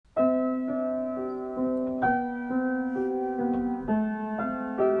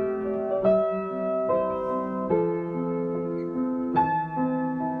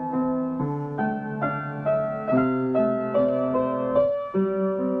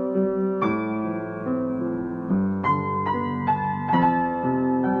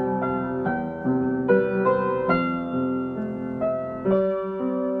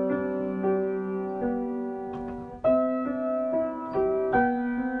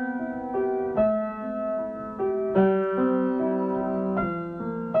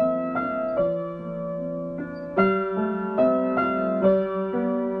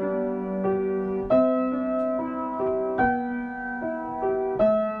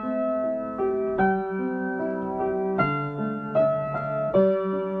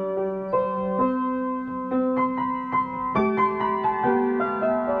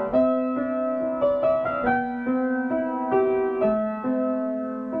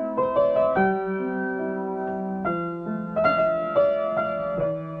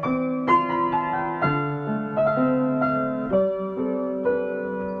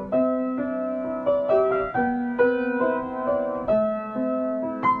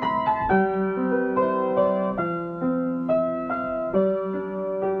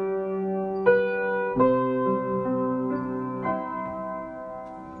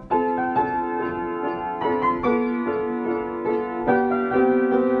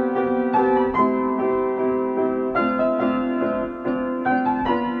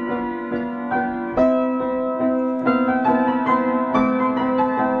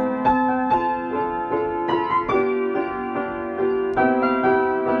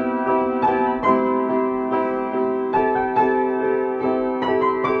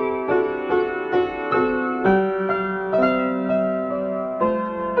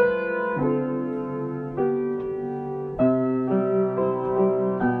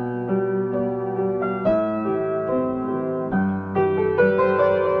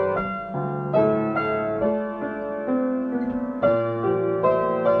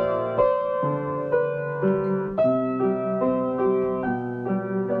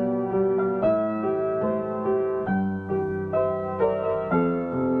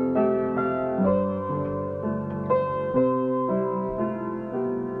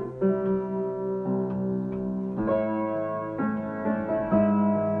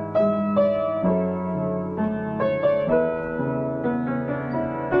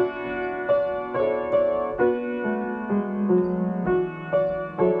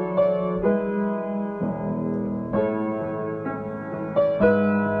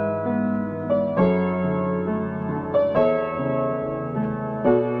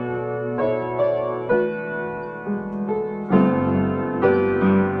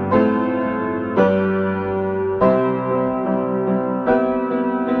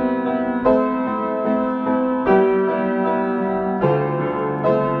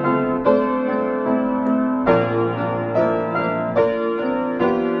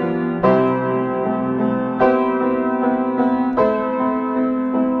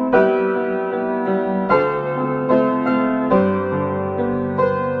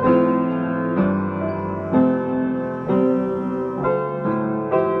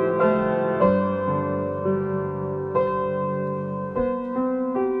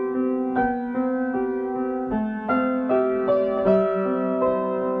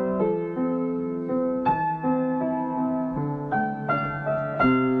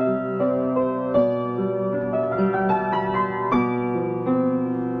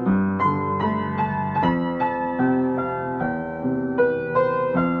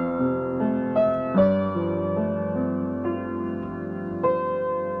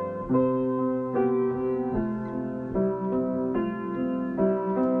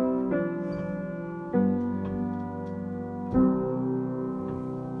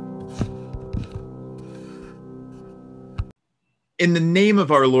In the name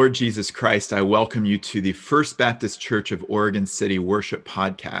of our Lord Jesus Christ, I welcome you to the First Baptist Church of Oregon City Worship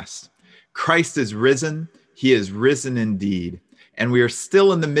Podcast. Christ is risen. He is risen indeed. And we are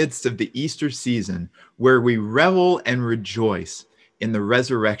still in the midst of the Easter season where we revel and rejoice in the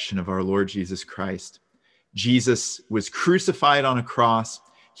resurrection of our Lord Jesus Christ. Jesus was crucified on a cross.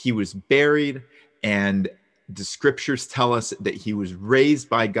 He was buried, and the scriptures tell us that he was raised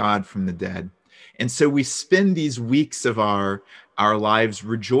by God from the dead. And so we spend these weeks of our lives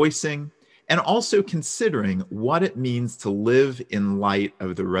rejoicing and also considering what it means to live in light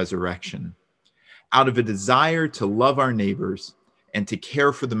of the resurrection. Out of a desire to love our neighbors and to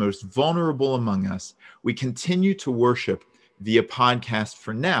care for the most vulnerable among us, we continue to worship via podcast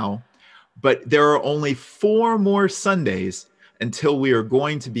for now, but there are only 4 more Sundays until we are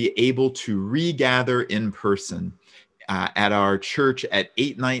going to be able to regather in person at our church at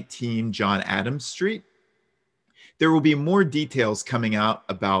 819 John Adams Street. There will be more details coming out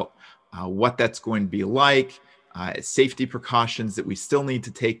about what that's going to be like, safety precautions that we still need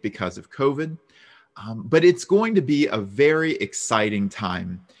to take because of COVID. But it's going to be a very exciting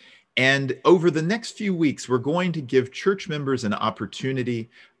time. And over the next few weeks, we're going to give church members an opportunity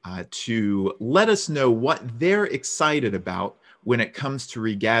to let us know what they're excited about when it comes to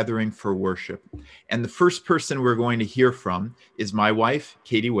regathering for worship. And the first person we're going to hear from is my wife,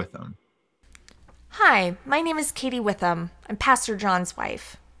 Katie Witham. Hi, my name is Katie Witham. I'm Pastor John's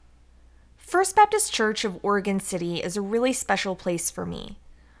wife. First Baptist Church of Oregon City is a really special place for me.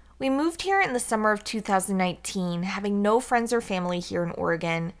 We moved here in the summer of 2019, having no friends or family here in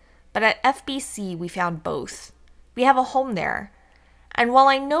Oregon, but at FBC we found both. We have a home there. And while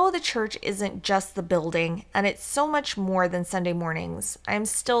I know the church isn't just the building, and it's so much more than Sunday mornings, I am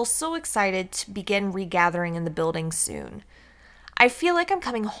still so excited to begin regathering in the building soon. I feel like I'm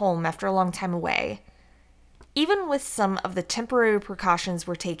coming home after a long time away. Even with some of the temporary precautions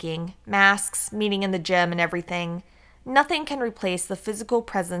we're taking, masks, meeting in the gym, and everything, nothing can replace the physical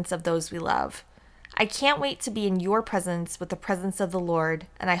presence of those we love. I can't wait to be in your presence with the presence of the Lord,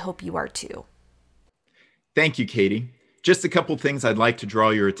 and I hope you are too. Thank you, Katie. Just a couple things I'd like to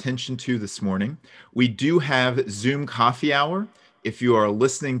draw your attention to this morning. We do have Zoom coffee hour. If you are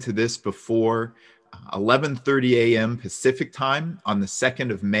listening to this before 11:30 a.m. Pacific time on the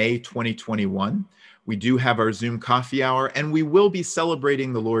 2nd of May, 2021, we do have our Zoom coffee hour, and we will be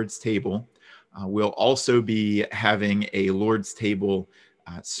celebrating the Lord's table. We'll also be having a Lord's table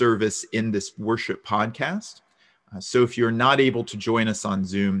service in this worship podcast. So if you're not able to join us on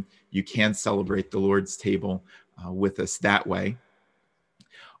Zoom, you can celebrate the Lord's table with us that way.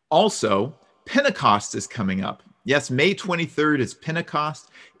 Also, Pentecost is coming up. Yes, May 23rd is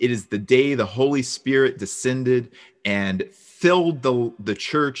Pentecost. It is the day the Holy Spirit descended and filled the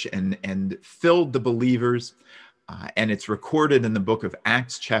church and filled the believers. And it's recorded in the book of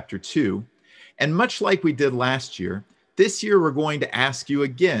Acts chapter 2. And much like we did last year, this year we're going to ask you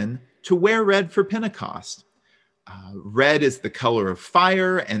again to wear red for Pentecost. Red is the color of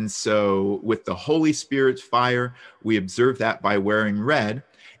fire, and so with the Holy Spirit's fire, we observe that by wearing red.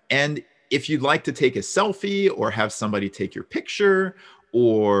 And if you'd like to take a selfie or have somebody take your picture,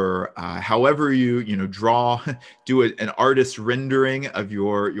 or however you draw, do an artist rendering of you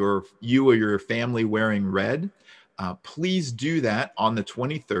or your family wearing red, please do that on the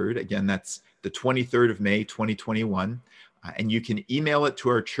 23rd. Again, that's the 23rd of May, 2021. And you can email it to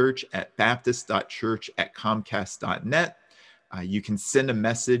our church at baptist.church@comcast.net. You can send a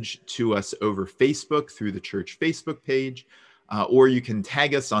message to us over Facebook through the church Facebook page, or you can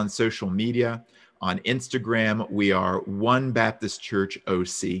tag us on social media. On Instagram, we are One Baptist Church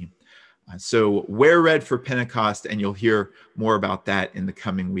OC. So wear red for Pentecost, and you'll hear more about that in the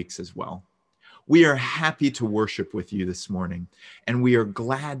coming weeks as well. We are happy to worship with you this morning, and we are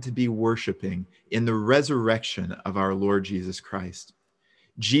glad to be worshiping in the resurrection of our Lord Jesus Christ.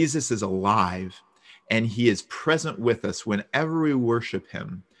 Jesus is alive, and he is present with us whenever we worship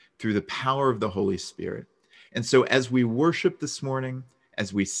him through the power of the Holy Spirit. And so as we worship this morning,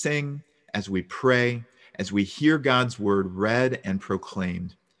 as we sing, as we pray, as we hear God's word read and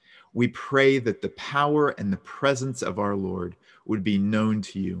proclaimed, we pray that the power and the presence of our Lord would be known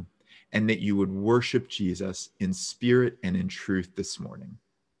to you, and that you would worship Jesus in spirit and in truth this morning.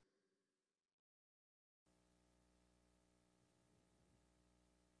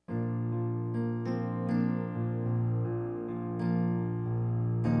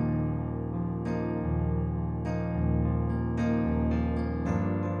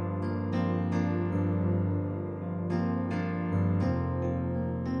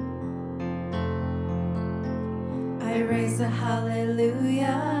 I raise a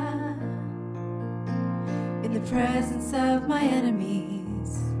hallelujah in the the presence of my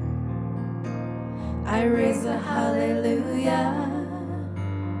enemies. I raise a hallelujah,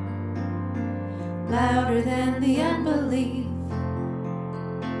 louder than the unbelief.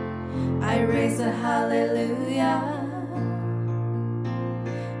 I raise a hallelujah,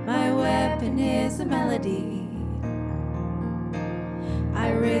 my weapon is a melody.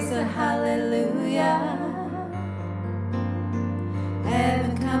 I raise a hallelujah,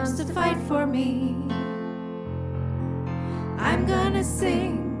 heaven comes to fight for me. I'm gonna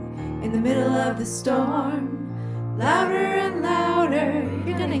sing in the middle of the storm, louder and louder,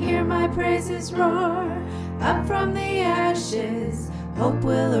 you're gonna hear my praises roar. Up from the ashes, hope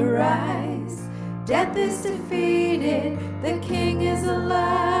will arise. Death is defeated, the King is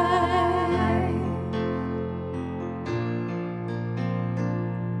alive.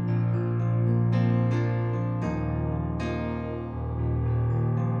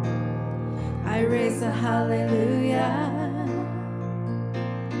 I raise a hallelujah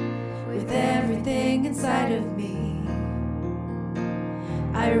with everything inside of me.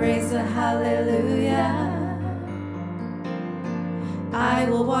 I raise a hallelujah, I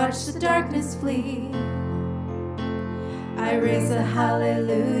will watch the darkness flee. I raise a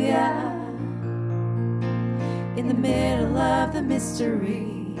hallelujah in the middle of the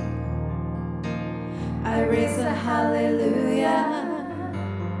mystery. I raise a hallelujah,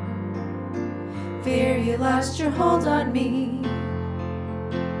 fear you lost your hold on me.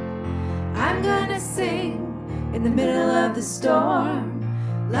 I'm gonna sing in the middle of the storm,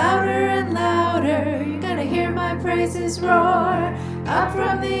 louder and louder, you're gonna hear my praises roar. Up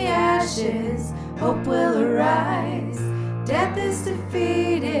from the ashes, hope will arise. Death is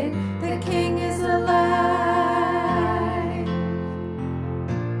defeated, the King is alive.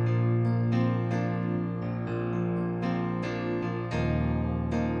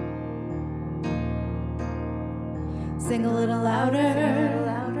 Sing a little louder,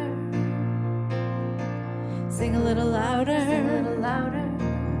 sing a little louder, sing a little louder,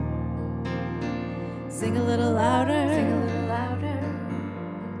 sing a little louder,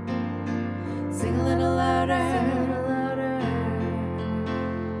 sing a little louder, sing a little louder,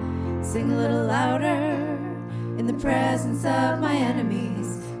 sing a little louder in the presence of my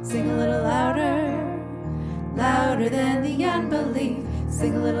enemies. Sing a little louder, louder than the unbelief.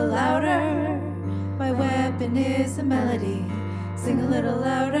 Sing a little louder, my weapon is a melody. Sing a little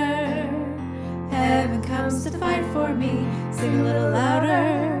louder, heaven comes to fight for me. Sing a little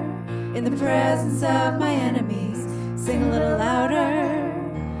louder in the presence of my enemies. Sing a little louder,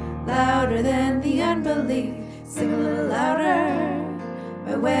 louder than the unbelief. Sing a little louder,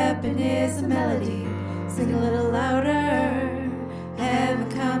 my weapon is a melody. Sing a little louder, heaven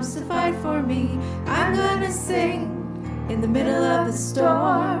comes to fight for me. I'm gonna sing in the middle of the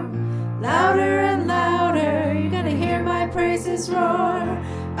storm, louder and louder, you're gonna hear my praises roar.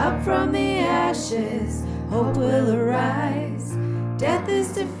 Up from the ashes, hope will arise. Death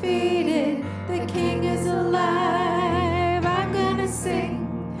is defeated, the King is alive. I'm gonna sing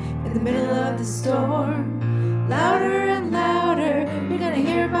in the middle of the storm, louder and louder, you're gonna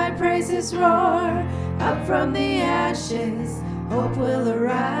hear my praises roar. Up from the ashes, hope will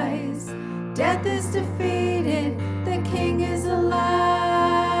arise. Death is defeated, the King is alive.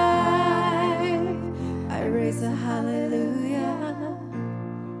 I raise a hallelujah,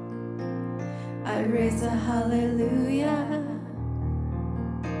 I raise a hallelujah,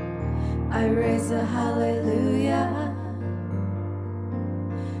 I raise a hallelujah,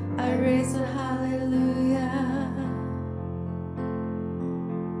 I raise a hallelujah.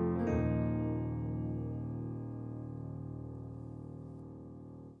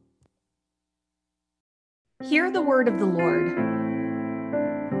 Hear the word of the Lord.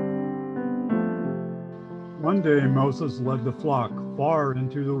 One day Moses led the flock far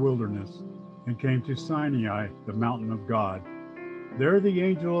into the wilderness and came to Sinai, the mountain of God. There the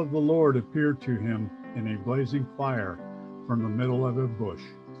angel of the Lord appeared to him in a blazing fire from the middle of a bush.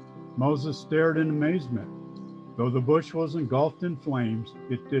 Moses stared in amazement. Though the bush was engulfed in flames,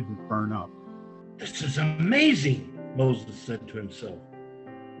 it didn't burn up. "This is amazing," Moses said to himself.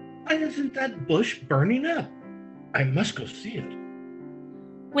 "Why isn't that bush burning up? I must go see it."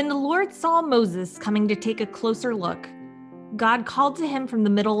 When the Lord saw Moses coming to take a closer look, God called to him from the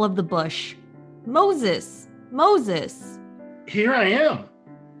middle of the bush, "Moses, Moses." "Here I am,"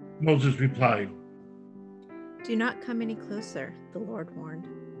 Moses replied. "Do not come any closer," the Lord warned.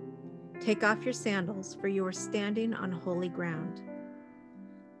 "Take off your sandals, for you are standing on holy ground.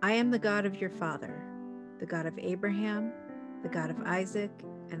 I am the God of your father, the God of Abraham, the God of Isaac,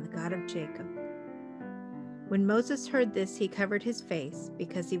 and the God of Jacob." When Moses heard this, he covered his face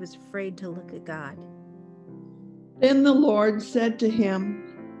because he was afraid to look at God. Then the Lord said to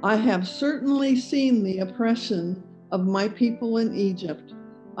him, I have certainly seen the oppression of my people in Egypt.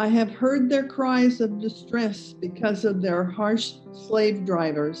 I have heard their cries of distress because of their harsh slave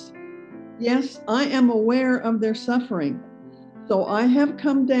drivers. Yes, I am aware of their suffering. So I have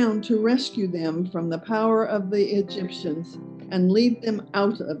come down to rescue them from the power of the Egyptians and lead them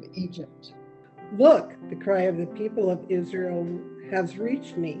out of Egypt. Look, the cry of the people of Israel has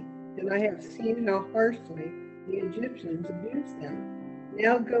reached me, and I have seen how harshly the Egyptians abuse them.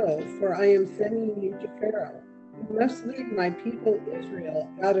 Now go, for I am sending you to Pharaoh. You must lead my people Israel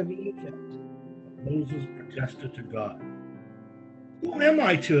out of Egypt. Moses protested to God, Who am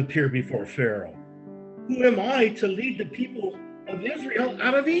I to appear before Pharaoh? Who am I to lead the people of Israel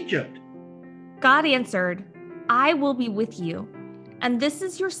out of Egypt? God answered, I will be with you, and this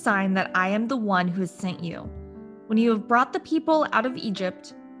is your sign that I am the one who has sent you. When you have brought the people out of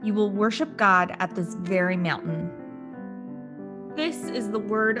Egypt, you will worship God at this very mountain. This is the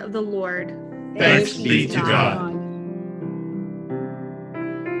word of the Lord. Thanks be to God.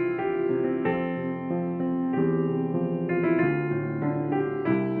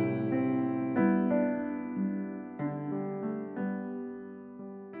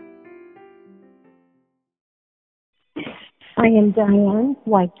 I am Diane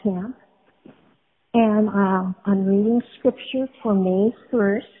Whitecamp, and I'm reading scripture for May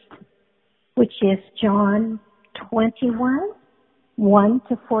 1st, which is John 21,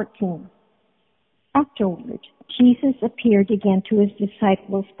 1-14. Afterward, Jesus appeared again to his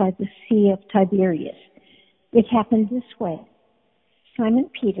disciples by the Sea of Tiberias. It happened this way. Simon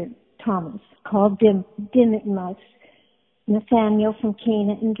Peter, Thomas, called Didymus, Nathanael from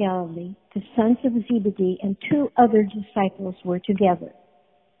Cana in Galilee, the sons of Zebedee, and 2 other disciples were together.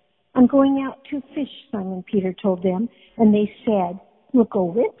 I'm going out to fish, Simon Peter told them, and they said, We'll go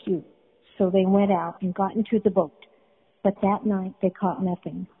with you. So they went out and got into the boat. But that night they caught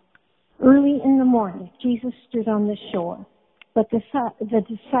nothing. Early in the morning, Jesus stood on the shore, but the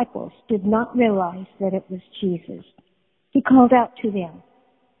disciples did not realize that it was Jesus. He called out to them,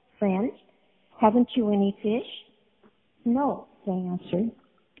 Friends, haven't you any fish? No, they answered.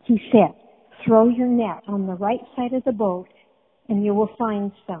 He said, Throw your net on the right side of the boat, and you will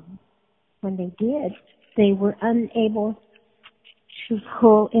find some. When they did, they were unable to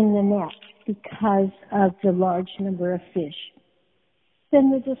pull in the net because of the large number of fish. Then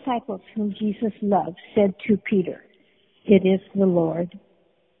the disciples whom Jesus loved said to Peter, It is the Lord.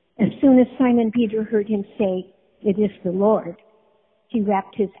 As soon as Simon Peter heard him say, It is the Lord, he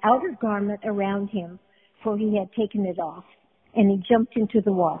wrapped his outer garment around him, for he had taken it off, and he jumped into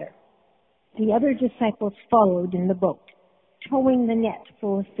the water. The other disciples followed in the boat, towing the net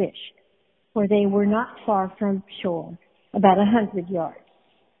full of fish, for they were not far from shore, about 100 yards.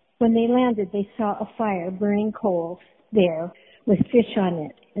 When they landed, they saw a fire burning coals there with fish on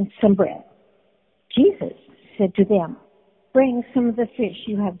it and some bread. Jesus said to them, Bring some of the fish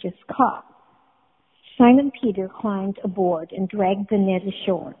you have just caught. Simon Peter climbed aboard and dragged the net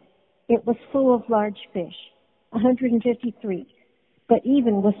ashore. It was full of large fish, 153, but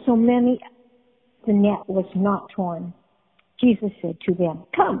even with so many, the net was not torn. Jesus said to them,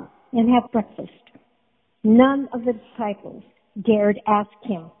 Come and have breakfast. None of the disciples dared ask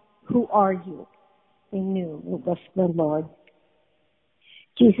him, Who are you? They knew it was the Lord.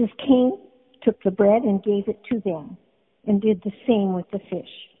 Jesus came, took the bread and gave it to them, and did the same with the fish.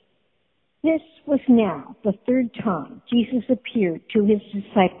 This was now the 3rd time Jesus appeared to his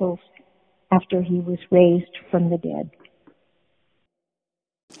disciples after he was raised from the dead.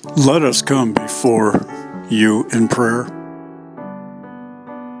 Let us come before you in prayer.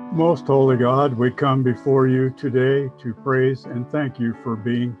 Most holy God, we come before you today to praise and thank you for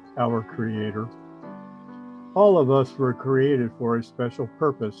being our Creator. All of us were created for a special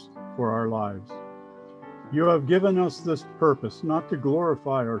purpose for our lives. You have given us this purpose not to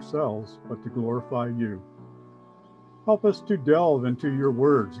glorify ourselves, but to glorify you. Help us to delve into your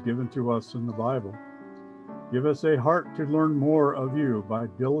words given to us in the Bible. Give us a heart to learn more of you by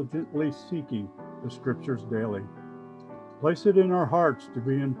diligently seeking the scriptures daily. Place it in our hearts to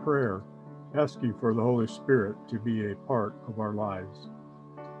be in prayer, asking for the Holy Spirit to be a part of our lives.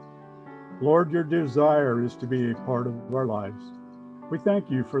 Lord, your desire is to be a part of our lives. We thank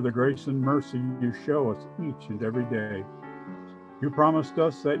you for the grace and mercy you show us each and every day. You promised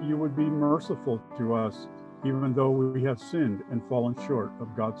us that you would be merciful to us, even though we have sinned and fallen short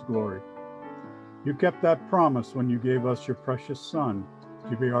of God's glory. You kept that promise when you gave us your precious Son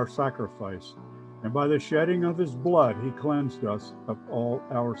to be our sacrifice, and by the shedding of his blood, he cleansed us of all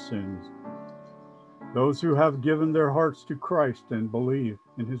our sins. Those who have given their hearts to Christ and believe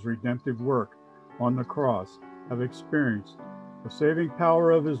in his redemptive work on the cross have experienced the saving power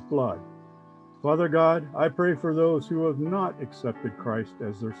of his blood. Father God, I pray for those who have not accepted Christ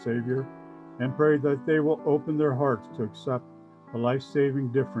as their Savior, and pray that they will open their hearts to accept the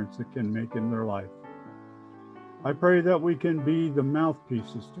life-saving difference it can make in their life. I pray that we can be the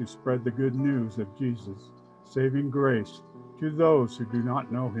mouthpieces to spread the good news of Jesus' saving grace to those who do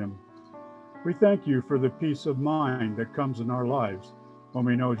not know him. We thank you for the peace of mind that comes in our lives when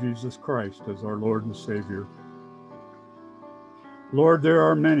we know Jesus Christ as our Lord and Savior. Lord, there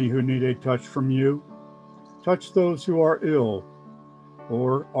are many who need a touch from you. Touch those who are ill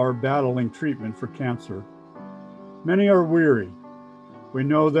or are battling treatment for cancer. Many are weary. We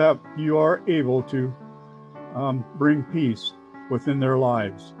know that you are able to bring peace within their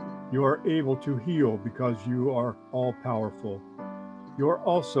lives. You are able to heal because you are all-powerful. You are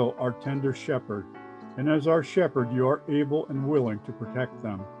also our tender shepherd, and as our shepherd, you are able and willing to protect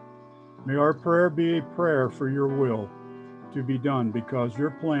them. May our prayer be a prayer for your will to be done, because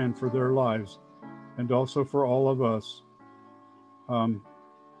your plan for their lives, and also for all of us,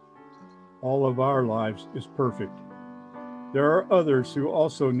 all of our lives, is perfect. There are others who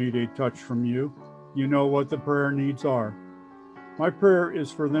also need a touch from you. You know what the prayer needs are. My prayer is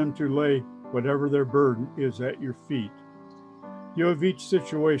for them to lay whatever their burden is at your feet. You have each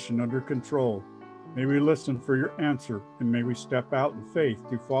situation under control. May we listen for your answer, and may we step out in faith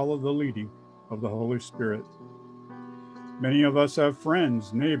to follow the leading of the Holy Spirit. Many of us have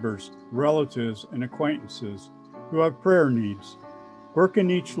friends, neighbors, relatives, and acquaintances who have prayer needs. Work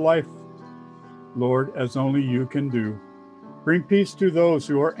in each life, Lord, as only you can do. Bring peace to those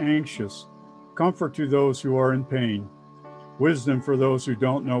who are anxious, comfort to those who are in pain, wisdom for those who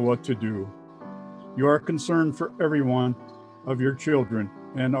don't know what to do. You are concerned for every one of your children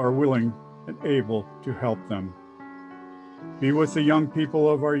and are willing and able to help them. Be with the young people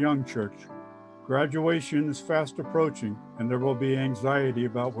of our young church. Graduation is fast approaching, and there will be anxiety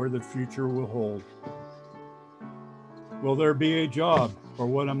about where the future will hold. Will there be a job, or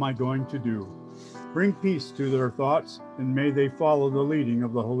what am I going to do? Bring peace to their thoughts, and may they follow the leading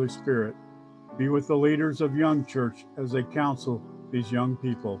of the Holy Spirit. Be with the leaders of Young Church as they counsel these young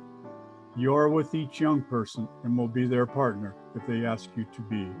people. You are with each young person and will be their partner if they ask you to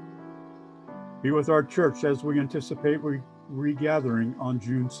be. Be with our church as we anticipate regathering on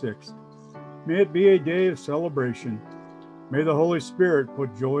June 6th. May it be a day of celebration. May the Holy Spirit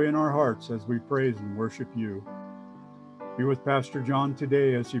put joy in our hearts as we praise and worship you. Be with Pastor John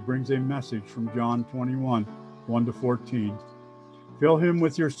today as he brings a message from John 21, 1-14. Fill him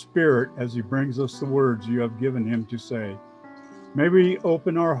with your spirit as he brings us the words you have given him to say. May we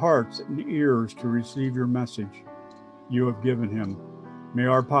open our hearts and ears to receive your message you have given him. May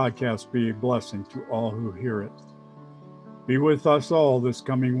our podcast be a blessing to all who hear it. Be with us all this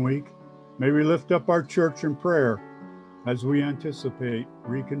coming week. May we lift up our church in prayer as we anticipate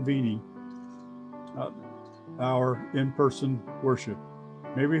reconvening our in-person worship.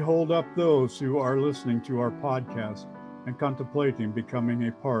 May we hold up those who are listening to our podcast and contemplating becoming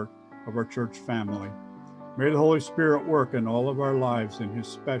a part of our church family. May the Holy Spirit work in all of our lives in his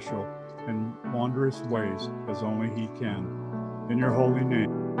special and wondrous ways as only he can. In your holy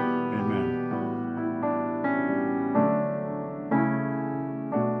name, amen.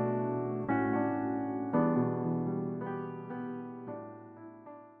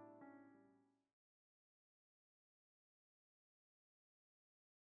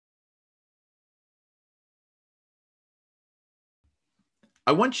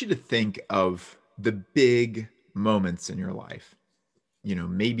 I want you to think of the big moments in your life. You know,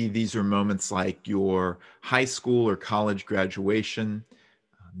 maybe these are moments like your high school or college graduation.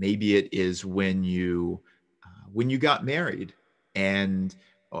 Maybe it is when you got married, and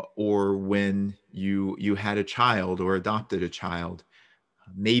or when you had a child or adopted a child.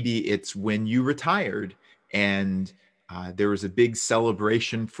 Maybe it's when you retired and there was a big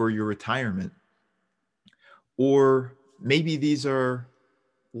celebration for your retirement. Or maybe these are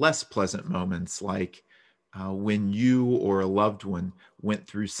less pleasant moments, like when you or a loved one went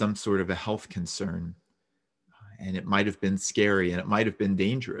through some sort of a health concern, and it might have been scary and it might have been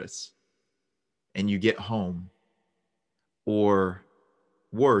dangerous, and you get home. Or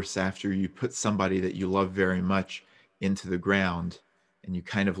worse, after you put somebody that you love very much into the ground and you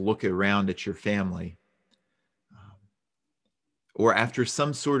kind of look around at your family. Or after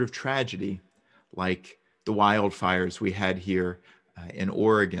some sort of tragedy, like the wildfires we had here in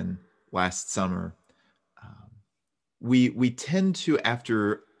Oregon last summer. We tend to,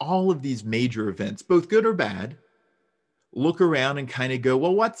 after all of these major events, both good or bad, look around and kind of go,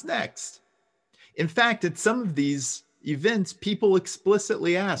 well, what's next? In fact, at some of these events, people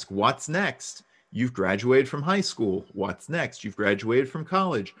explicitly ask, what's next? You've graduated from high school. What's next? You've graduated from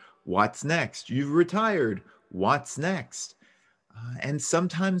college. What's next? You've retired. What's next? And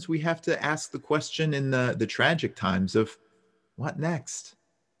sometimes we have to ask the question in the tragic times of what next?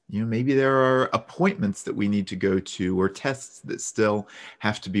 Maybe there are appointments that we need to go to, or tests that still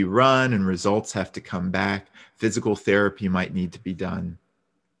have to be run and results have to come back. Physical therapy might need to be done.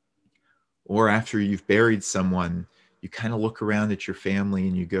 Or after you've buried someone, you kind of look around at your family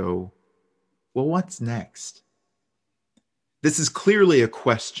and you go, well, what's next? This is clearly a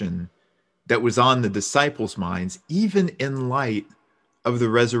question that was on the disciples' minds, even in light of the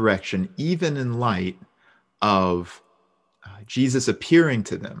resurrection, even in light of Jesus appearing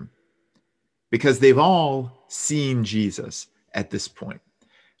to them, because they've all seen Jesus at this point.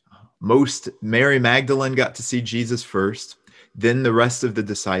 Mary Magdalene got to see Jesus first, then the rest of the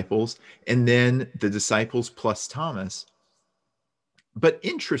disciples, and then the disciples plus Thomas. But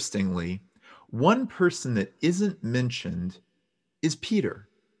interestingly, one person that isn't mentioned is Peter.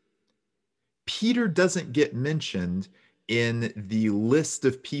 Peter doesn't get mentioned in the list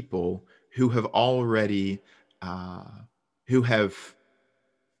of people who have already who have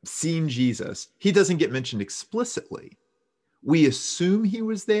seen Jesus. He doesn't get mentioned explicitly. We assume he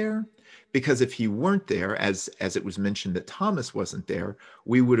was there because if he weren't there, as it was mentioned that Thomas wasn't there,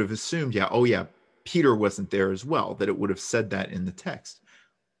 we would have assumed, Peter wasn't there as well, that it would have said that in the text.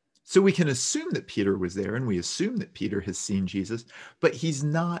 So we can assume that Peter was there, and we assume that Peter has seen Jesus, but he's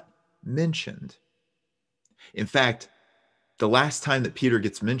not mentioned. In fact, the last time that Peter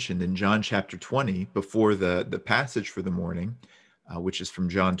gets mentioned in John chapter 20, before the passage for the morning, which is from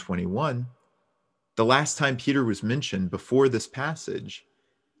John 21, the last time Peter was mentioned before this passage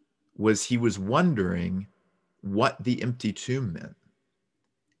was he was wondering what the empty tomb meant.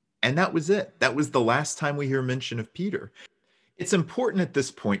 And that was it. That was the last time we hear mention of Peter. It's important at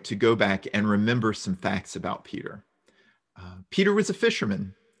this point to go back and remember some facts about Peter. Peter was a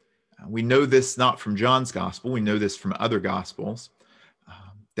fisherman. We know this not from John's gospel. We know this from other gospels,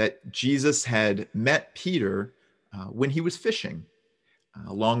 that Jesus had met Peter when he was fishing,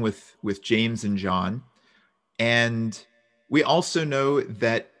 along with James and John. And we also know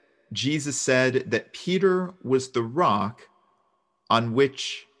that Jesus said that Peter was the rock on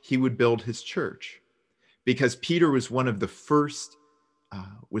which he would build his church, because Peter was one of the first,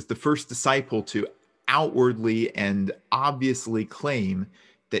 was the first disciple to outwardly and obviously claim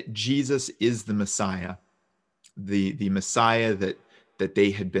that Jesus is the Messiah, the Messiah that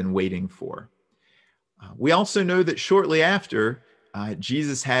they had been waiting for. We also know that shortly after,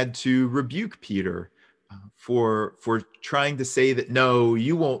 Jesus had to rebuke Peter for trying to say that, no,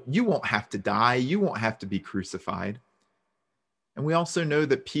 you won't have to die, you won't have to be crucified. And we also know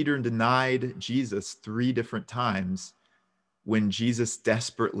that Peter denied Jesus 3 different times when Jesus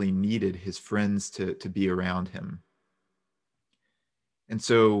desperately needed his friends to be around him. And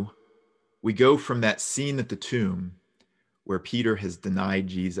so we go from that scene at the tomb where Peter has denied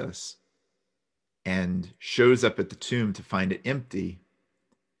Jesus and shows up at the tomb to find it empty.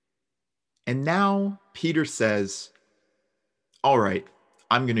 And now Peter says, all right,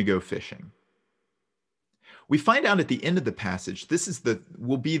 I'm going to go fishing. We find out at the end of the passage, this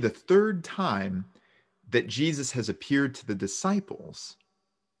will be the 3rd time that Jesus has appeared to the disciples.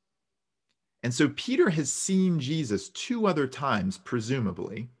 And so Peter has seen Jesus 2 other times,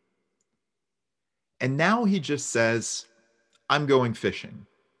 presumably. And now he just says, I'm going fishing.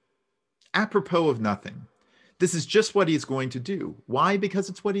 Apropos of nothing. This is just what he's going to do. Why? Because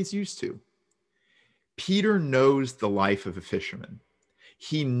it's what he's used to. Peter knows the life of a fisherman.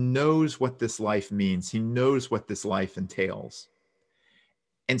 He knows what this life means. He knows what this life entails.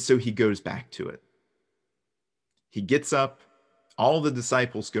 And so he goes back to it. He gets up, all the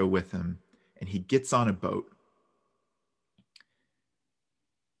disciples go with him, and he gets on a boat.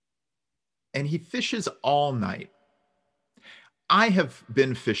 And he fishes all night. I have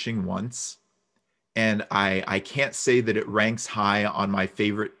been fishing once, and I can't say that it ranks high on my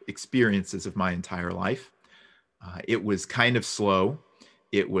favorite experiences of my entire life. It was kind of slow.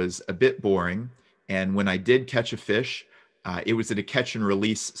 It was a bit boring. And when I did catch a fish, it was at a catch and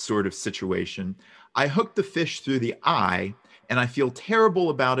release sort of situation. I hooked the fish through the eye, and I feel terrible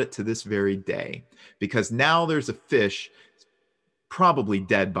about it to this very day, because now there's a fish probably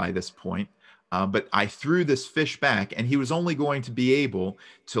dead by this point. But I threw this fish back, and he was only going to be able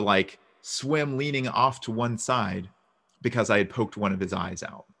to swim leaning off to one side because I had poked one of his eyes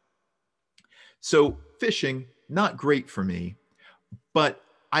out. So fishing, not great for me, but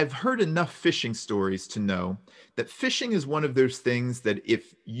I've heard enough fishing stories to know that fishing is one of those things that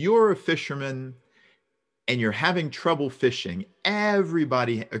if you're a fisherman, and you're having trouble fishing,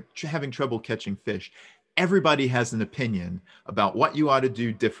 everybody having trouble catching fish, everybody has an opinion about what you ought to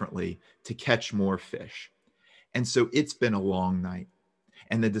do differently to catch more fish. And so it's been a long night,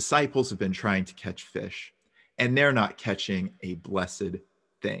 and the disciples have been trying to catch fish, and they're not catching a blessed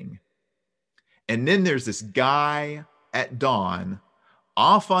thing. And then there's this guy at dawn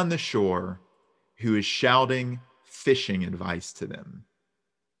off on the shore who is shouting fishing advice to them.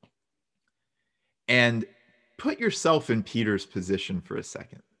 And put yourself in Peter's position for a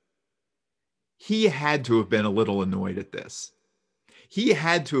second. He had to have been a little annoyed at this. It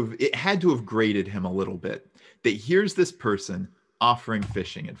had to have grated him a little bit that here's this person offering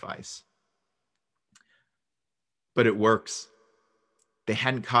fishing advice. But it works. They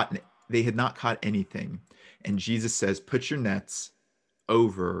had not caught anything. And Jesus says, put your nets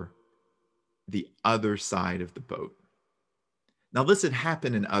over the other side of the boat. Now, this had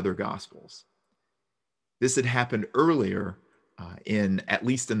happened in other gospels. This had happened earlier at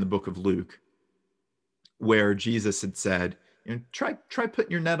least in the book of Luke, where Jesus had said, try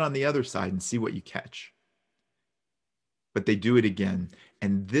putting your net on the other side and see what you catch. But they do it again.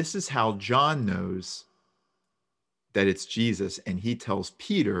 And this is how John knows that it's Jesus. And he tells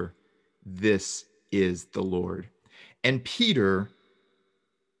Peter, this is the Lord. And Peter,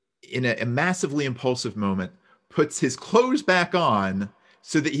 in a massively impulsive moment, puts his clothes back on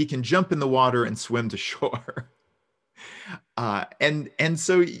so that he can jump in the water and swim to shore. And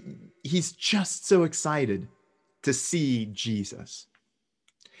so he's just so excited to see Jesus.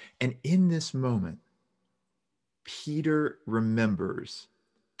 And in this moment, Peter remembers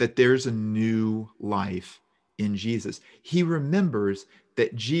that there's a new life in Jesus. He remembers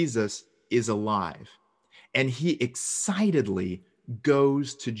that Jesus is alive, and he excitedly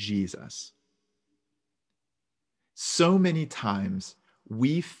goes to Jesus. So many times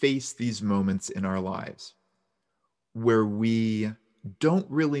we face these moments in our lives where we don't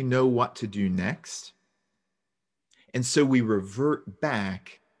really know what to do next. And so we revert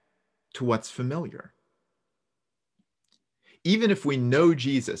back to what's familiar. Even if we know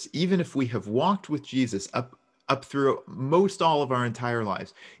Jesus, even if we have walked with Jesus up through most all of our entire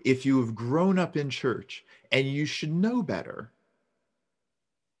lives, if you have grown up in church, and you should know better,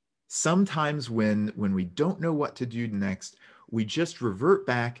 sometimes when we don't know what to do next, we just revert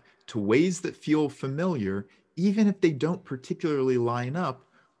back to ways that feel familiar, even if they don't particularly line up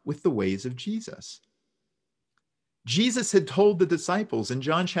with the ways of Jesus. Jesus had told the disciples in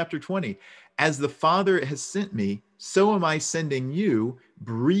John chapter 20, as the Father has sent me, so am I sending you,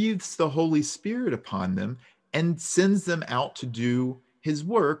 breathes the Holy Spirit upon them and sends them out to do his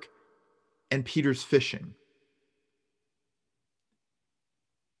work. And Peter's fishing.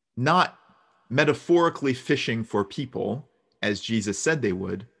 Not metaphorically fishing for people, as Jesus said they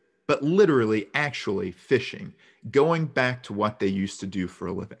would, but literally, actually fishing, going back to what they used to do for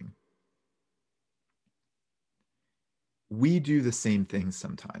a living. We do the same thing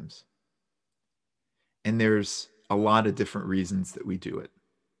sometimes. And there's a lot of different reasons that we do it.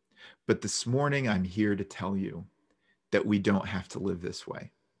 But this morning, I'm here to tell you that we don't have to live this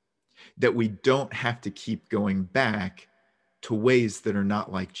way, that we don't have to keep going back to ways that are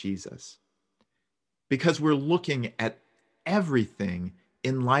not like Jesus, because we're looking at everything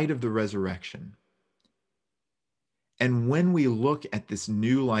in light of the resurrection. And when we look at this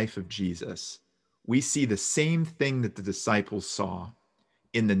new life of Jesus, we see the same thing that the disciples saw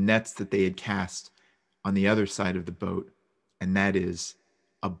in the nets that they had cast on the other side of the boat, and that is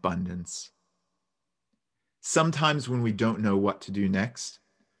abundance. Sometimes when we don't know what to do next,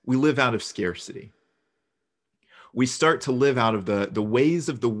 we live out of scarcity. We start to live out of the ways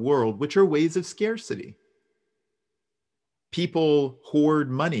of the world, which are ways of scarcity. People hoard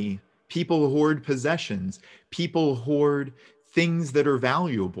money. People hoard possessions. People hoard things that are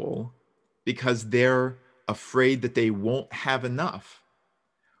valuable because they're afraid that they won't have enough,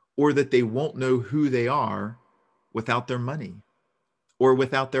 or that they won't know who they are without their money, or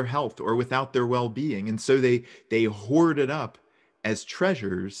without their health, or without their well-being. And so they hoard it up as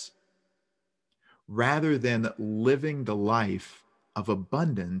treasures rather than living the life of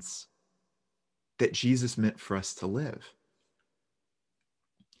abundance that Jesus meant for us to live.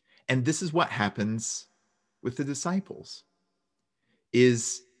 And this is what happens with the disciples,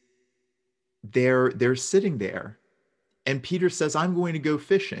 is they're sitting there, and Peter says, I'm going to go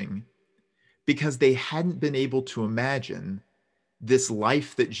fishing, because they hadn't been able to imagine this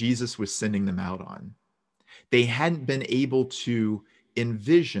life that Jesus was sending them out on. They hadn't been able to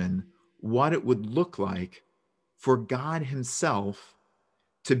envision what it would look like for God himself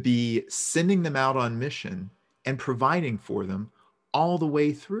to be sending them out on mission and providing for them all the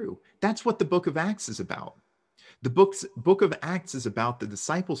way through. That's what the book of Acts is about. The book of Acts is about the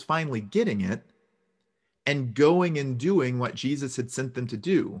disciples finally getting it and going and doing what Jesus had sent them to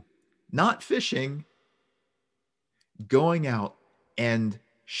do. Not fishing, going out and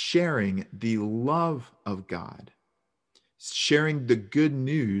sharing the love of God, sharing the good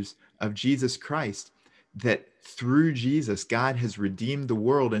news of Jesus Christ, that through Jesus, God has redeemed the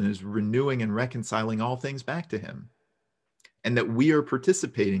world and is renewing and reconciling all things back to him. And that we are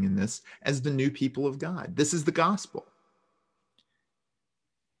participating in this as the new people of God. This is the gospel.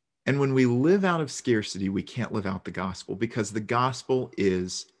 And when we live out of scarcity, we can't live out the gospel, because the gospel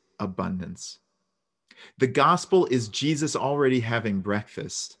is abundance. The gospel is Jesus already having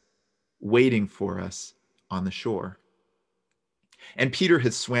breakfast, waiting for us on the shore. And Peter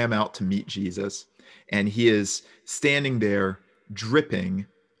has swam out to meet Jesus, and he is standing there dripping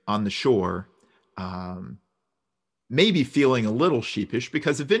on the shore, maybe feeling a little sheepish,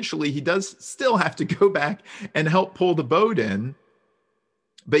 because eventually he does still have to go back and help pull the boat in.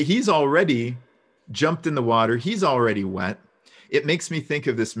 But he's already jumped in the water. He's already wet. It makes me think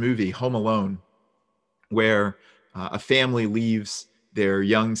of this movie, Home Alone, where a family leaves their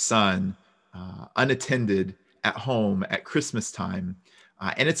young son unattended at home at Christmas time.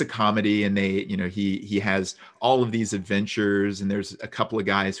 And it's a comedy, and he has all of these adventures, and there's a couple of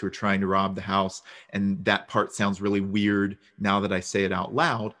guys who are trying to rob the house. And that part sounds really weird now that I say it out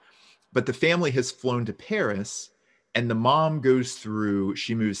loud. But the family has flown to Paris, and the mom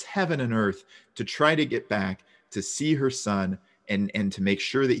she moves heaven and earth to try to get back to see her son and to make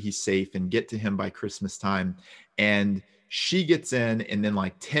sure that he's safe and get to him by Christmas time. And she gets in, and then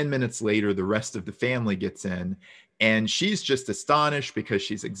like 10 minutes later, the rest of the family gets in. And she's just astonished because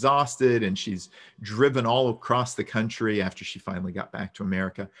she's exhausted, and she's driven all across the country after she finally got back to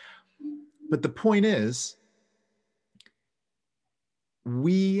America. But the point is,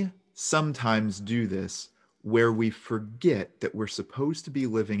 we sometimes do this where we forget that we're supposed to be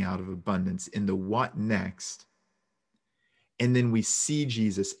living out of abundance in the what next. And then we see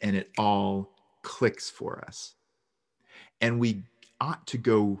Jesus and it all clicks for us. And we ought to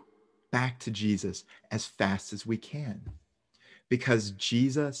go back to Jesus as fast as we can, because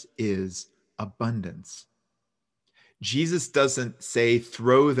Jesus is abundance. Jesus doesn't say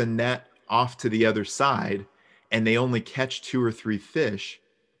throw the net off to the other side and they only catch 2 or 3 fish.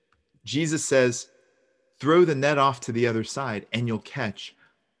 Jesus says throw the net off to the other side and you'll catch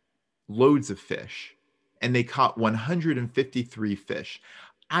loads of fish. And they caught 153 fish.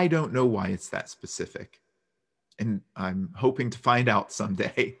 I don't know why it's that specific, and I'm hoping to find out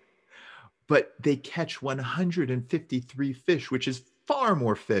someday. But they catch 153 fish, which is far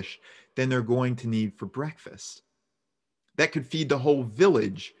more fish than they're going to need for breakfast. That could feed the whole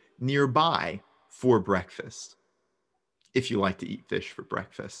village nearby for breakfast, if you like to eat fish for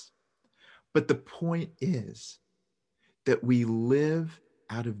breakfast. But the point is that we live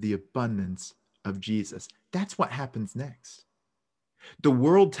out of the abundance of Jesus. That's what happens next. The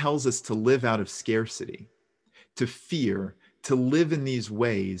world tells us to live out of scarcity, to fear, to live in these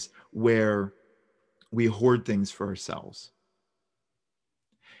ways where we hoard things for ourselves.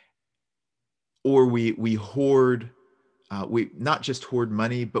 Or we hoard, we not just hoard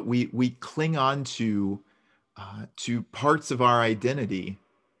money, but we cling on to parts of our identity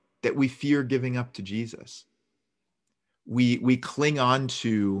that we fear giving up to Jesus. We cling on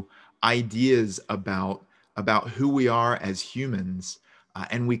to ideas about who we are as humans,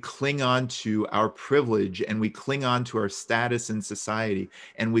 and we cling on to our privilege, and we cling on to our status in society,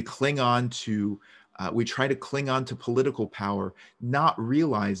 and we cling on to we try to cling on to political power, not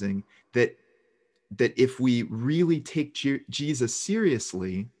realizing that if we really take Jesus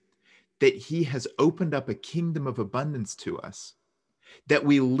seriously, that he has opened up a kingdom of abundance to us, that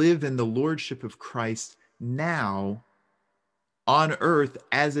we live in the lordship of Christ now on earth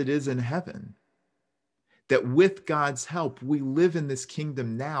as it is in heaven. That with God's help, we live in this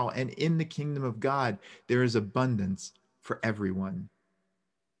kingdom now, and in the kingdom of God, there is abundance for everyone.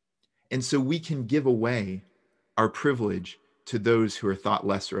 And so we can give away our privilege to those who are thought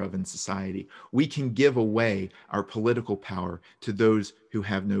lesser of in society. We can give away our political power to those who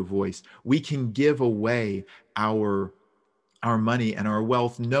have no voice. We can give away our money and our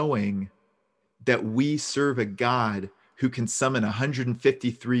wealth, knowing that we serve a God who can summon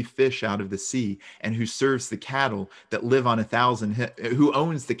 153 fish out of the sea, and who serves the cattle that live on 1,000, who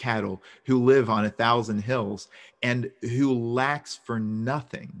owns the cattle who live on 1,000 hills, and who lacks for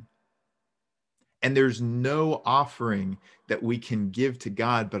nothing. And there's no offering that we can give to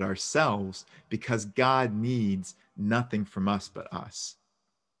God but ourselves, because God needs nothing from us but us.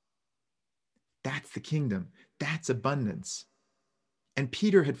 That's the kingdom. That's abundance. And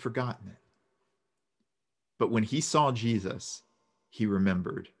Peter had forgotten it. But when he saw Jesus, he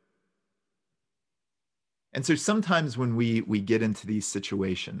remembered. And so sometimes when we get into these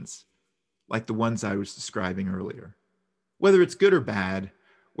situations, like the ones I was describing earlier, whether it's good or bad,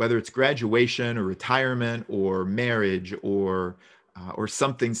 whether it's graduation or retirement or marriage or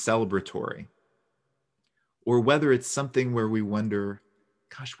something celebratory, or whether it's something where we wonder,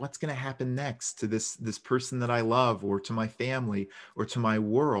 gosh, what's going to happen next to this person that I love, or to my family, or to my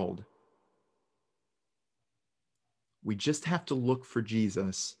world? We just have to look for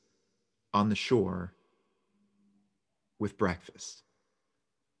Jesus on the shore with breakfast,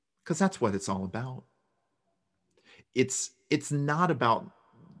 because that's what it's all about. It's not about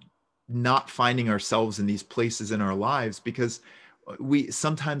not finding ourselves in these places in our lives, because we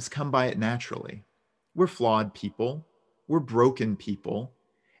sometimes come by it naturally. We're flawed people. We're broken people.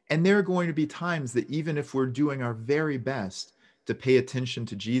 And there are going to be times that even if we're doing our very best to pay attention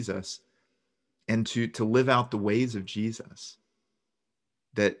to Jesus and to live out the ways of Jesus,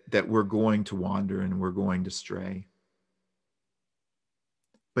 that we're going to wander and we're going to stray.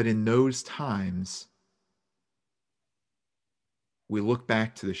 But in those times, we look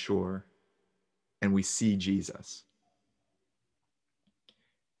back to the shore and we see Jesus.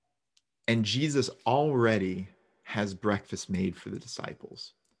 And Jesus already has breakfast made for the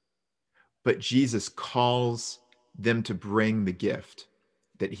disciples. But Jesus calls them to bring the gift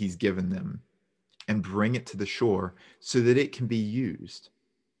that he's given them and bring it to the shore so that it can be used.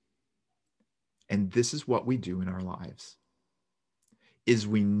 And this is what we do in our lives, is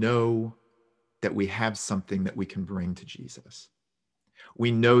we know that we have something that we can bring to Jesus.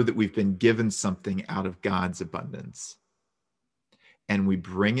 We know that we've been given something out of God's abundance, and we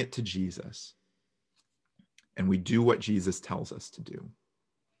bring it to Jesus, and we do what Jesus tells us to do.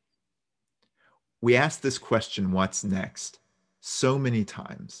 We ask this question, what's next, so many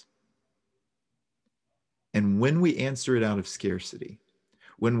times. And when we answer it out of scarcity,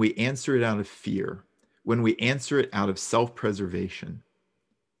 when we answer it out of fear, when we answer it out of self-preservation,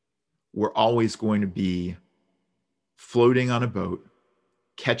 we're always going to be floating on a boat,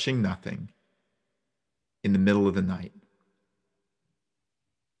 catching nothing in the middle of the night.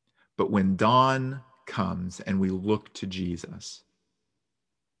 But when dawn comes and we look to Jesus,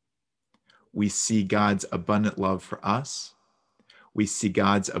 we see God's abundant love for us. We see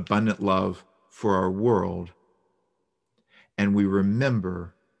God's abundant love for our world. And we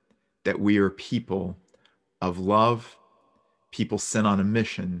remember that we are people of love, people sent on a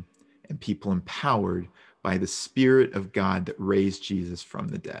mission, and people empowered by the Spirit of God that raised Jesus from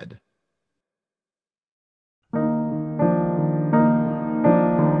the dead.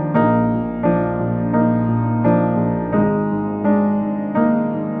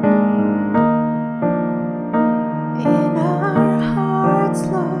 In our hearts,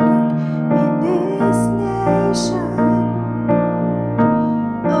 Lord, in this nation,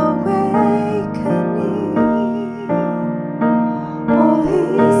 awakening.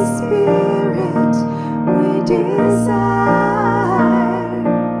 Holy Spirit, we desire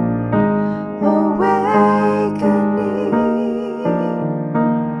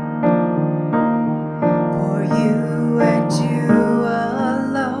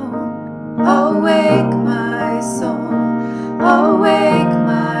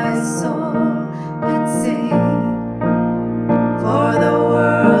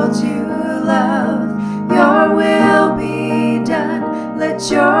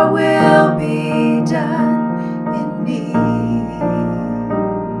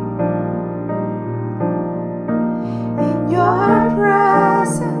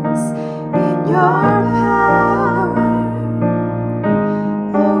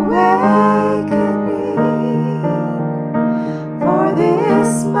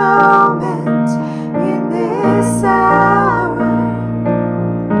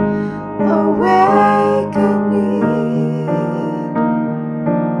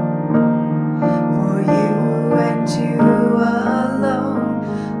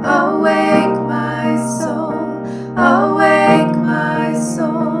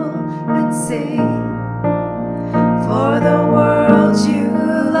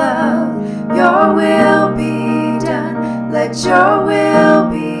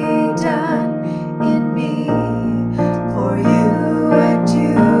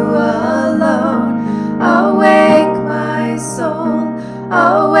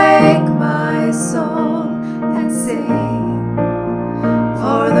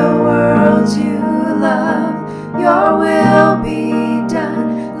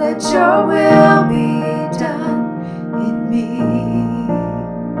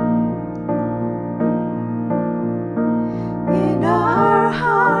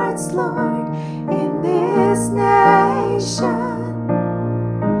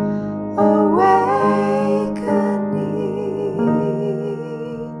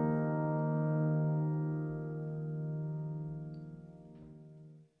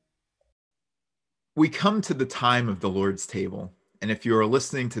We come to the time of the Lord's table. And if you are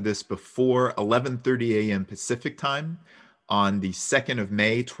listening to this before 11:30 a.m. Pacific time on the 2nd of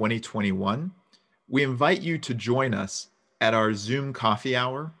May, 2021, we invite you to join us at our Zoom coffee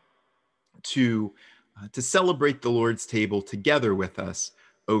hour to celebrate the Lord's table together with us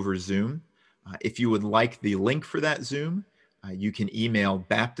over Zoom. If you would like the link for that Zoom, you can email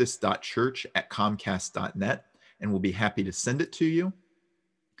baptist.church@comcast.net, and we'll be happy to send it to you.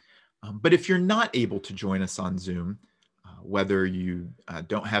 But if you're not able to join us on Zoom, whether you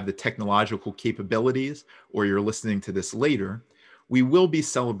don't have the technological capabilities or you're listening to this later, we will be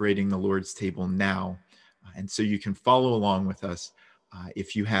celebrating the Lord's table now. And so you can follow along with us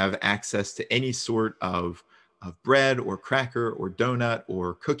if you have access to any sort of bread or cracker or donut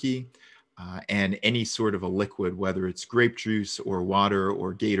or cookie, and any sort of a liquid, whether it's grape juice or water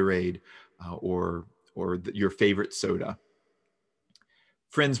or Gatorade or your favorite soda.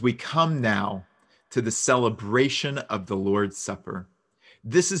 Friends, we come now to the celebration of the Lord's Supper.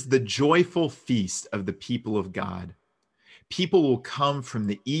 This is the joyful feast of the people of God. People will come from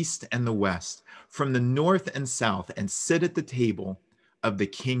the east and the west, from the north and south, and sit at the table of the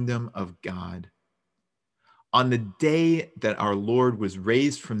kingdom of God. On the day that our Lord was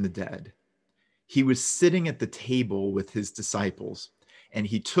raised from the dead, he was sitting at the table with his disciples, and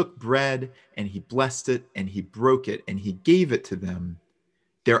he took bread and he blessed it and he broke it and he gave it to them.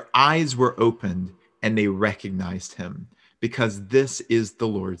 Their eyes were opened and they recognized him, because this is the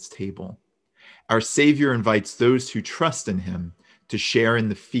Lord's table. Our Savior invites those who trust in him to share in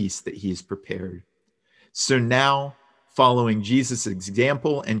the feast that he has prepared. So now, following Jesus'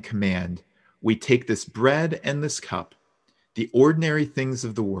 example and command, we take this bread and this cup, the ordinary things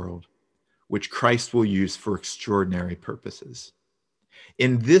of the world, which Christ will use for extraordinary purposes.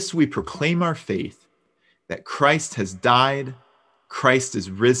 In this, we proclaim our faith that Christ has died, Christ is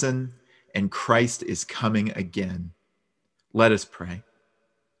risen, and Christ is coming again. Let us pray.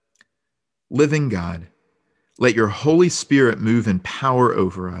 Living God, let your Holy Spirit move in power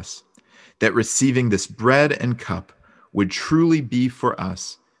over us, that receiving this bread and cup would truly be for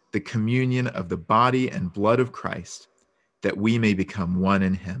us the communion of the body and blood of Christ, that we may become one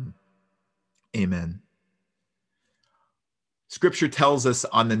in him. Amen. Scripture tells us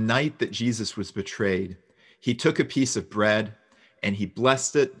on the night that Jesus was betrayed, he took a piece of bread and he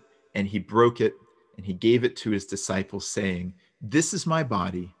blessed it and he broke it and he gave it to his disciples, saying, "This is my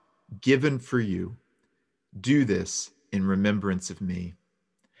body given for you. Do this in remembrance of me."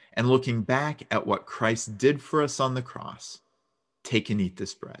 And looking back at what Christ did for us on the cross, take and eat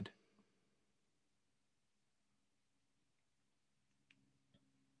this bread.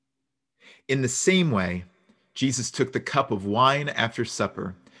 In the same way, Jesus took the cup of wine after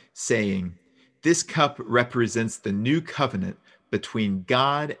supper, saying, "This cup represents the new covenant between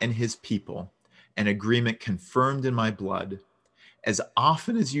God and his people, an agreement confirmed in my blood. As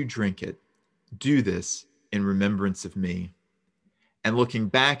often as you drink it, do this in remembrance of me." And looking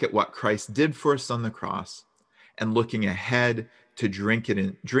back at what Christ did for us on the cross, and looking ahead to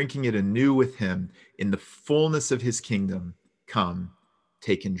drinking it anew with him in the fullness of his kingdom, come,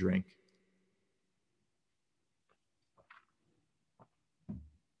 take and drink.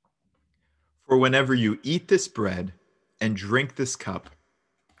 For whenever you eat this bread and drink this cup,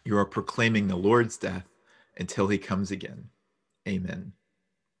 you are proclaiming the Lord's death until he comes again. Amen.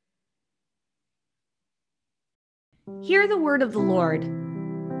 Hear the word of the Lord.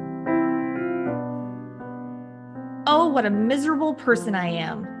 Oh, what a miserable person I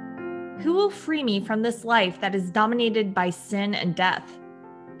am. Who will free me from this life that is dominated by sin and death?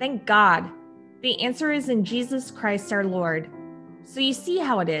 Thank God. The answer is in Jesus Christ our Lord. So you see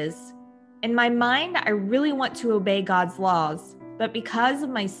how it is. In my mind, I really want to obey God's laws, but because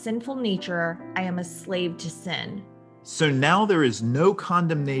of my sinful nature, I am a slave to sin. So now there is no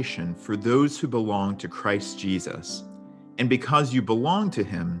condemnation for those who belong to Christ Jesus. And because you belong to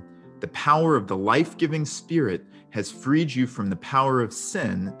him, the power of the life-giving Spirit has freed you from the power of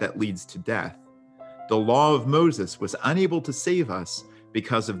sin that leads to death. The law of Moses was unable to save us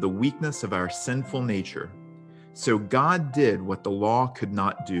because of the weakness of our sinful nature. So God did what the law could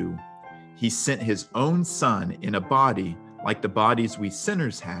not do. He sent his own Son in a body like the bodies we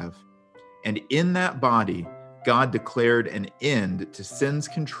sinners have. And in that body, God declared an end to sin's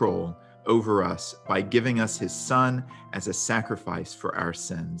control over us by giving us his Son as a sacrifice for our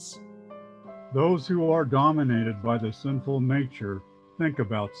sins. Those who are dominated by the sinful nature think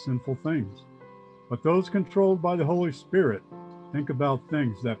about sinful things, but those controlled by the Holy Spirit think about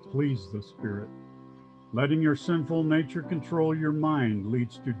things that please the Spirit. Letting your sinful nature control your mind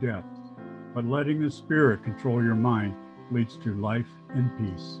leads to death, but letting the Spirit control your mind leads to life and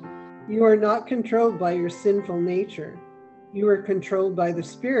peace. You are not controlled by your sinful nature. You are controlled by the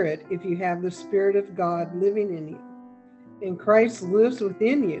Spirit if you have the Spirit of God living in you. And Christ lives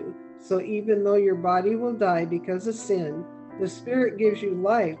within you, so even though your body will die because of sin, the Spirit gives you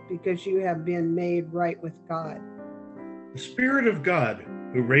life because you have been made right with God. The Spirit of God,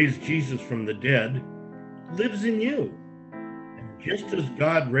 who raised Jesus from the dead, lives in you. And just as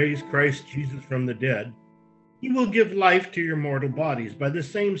God raised Christ Jesus from the dead, he will give life to your mortal bodies by the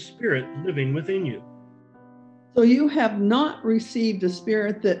same Spirit living within you. So you have not received a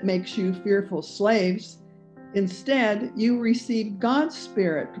spirit that makes you fearful slaves. Instead, you received God's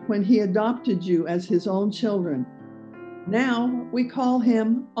Spirit when he adopted you as his own children. Now we call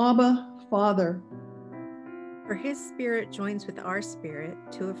him Abba, Father. For his Spirit joins with our spirit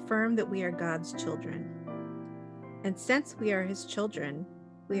to affirm that we are God's children. And since we are his children,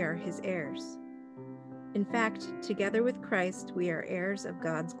 we are his heirs. In fact, together with Christ, we are heirs of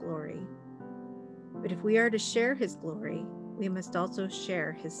God's glory. But if we are to share his glory, we must also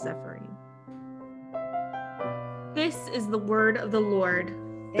share his suffering. This is the word of the Lord.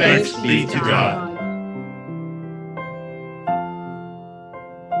 Thanks be to God.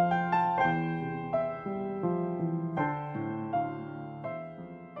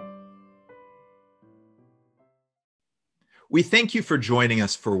 We thank you for joining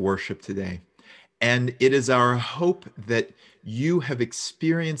us for worship today. And it is our hope that you have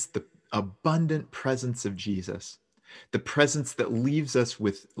experienced the abundant presence of Jesus, the presence that leaves us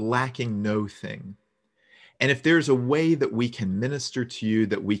with lacking no thing. And if there's a way that we can minister to you,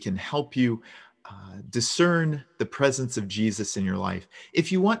 that we can help you discern the presence of Jesus in your life,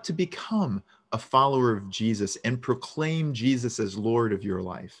 if you want to become a follower of Jesus and proclaim Jesus as Lord of your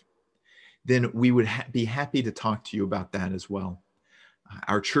life, then we would be happy to talk to you about that as well.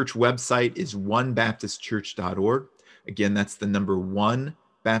 Our church website is onebaptistchurch.org. Again, that's the number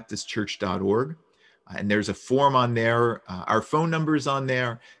 1baptistchurch.org. And there's a form on there. Our phone number is on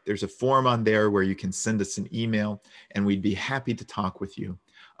there. There's a form on there where you can send us an email, and we'd be happy to talk with you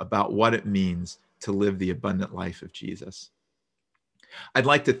about what it means to live the abundant life of Jesus. I'd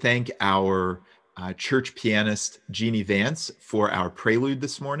like to thank our church pianist, Jeannie Vance, for our prelude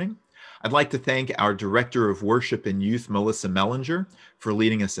this morning. I'd like to thank our Director of Worship and Youth, Melissa Mellinger, for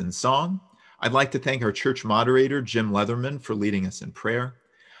leading us in song. I'd like to thank our church moderator, Jim Leatherman, for leading us in prayer.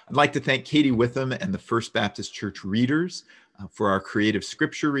 I'd like to thank Katie Witham and the First Baptist Church readers for our creative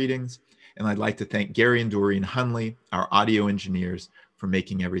scripture readings. And I'd like to thank Gary and Doreen Hunley, our audio engineers, for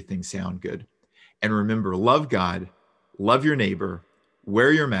making everything sound good. And remember, love God, love your neighbor,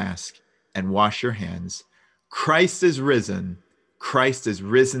 wear your mask, and wash your hands. Christ is risen. Christ is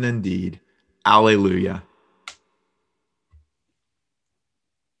risen indeed. Alleluia.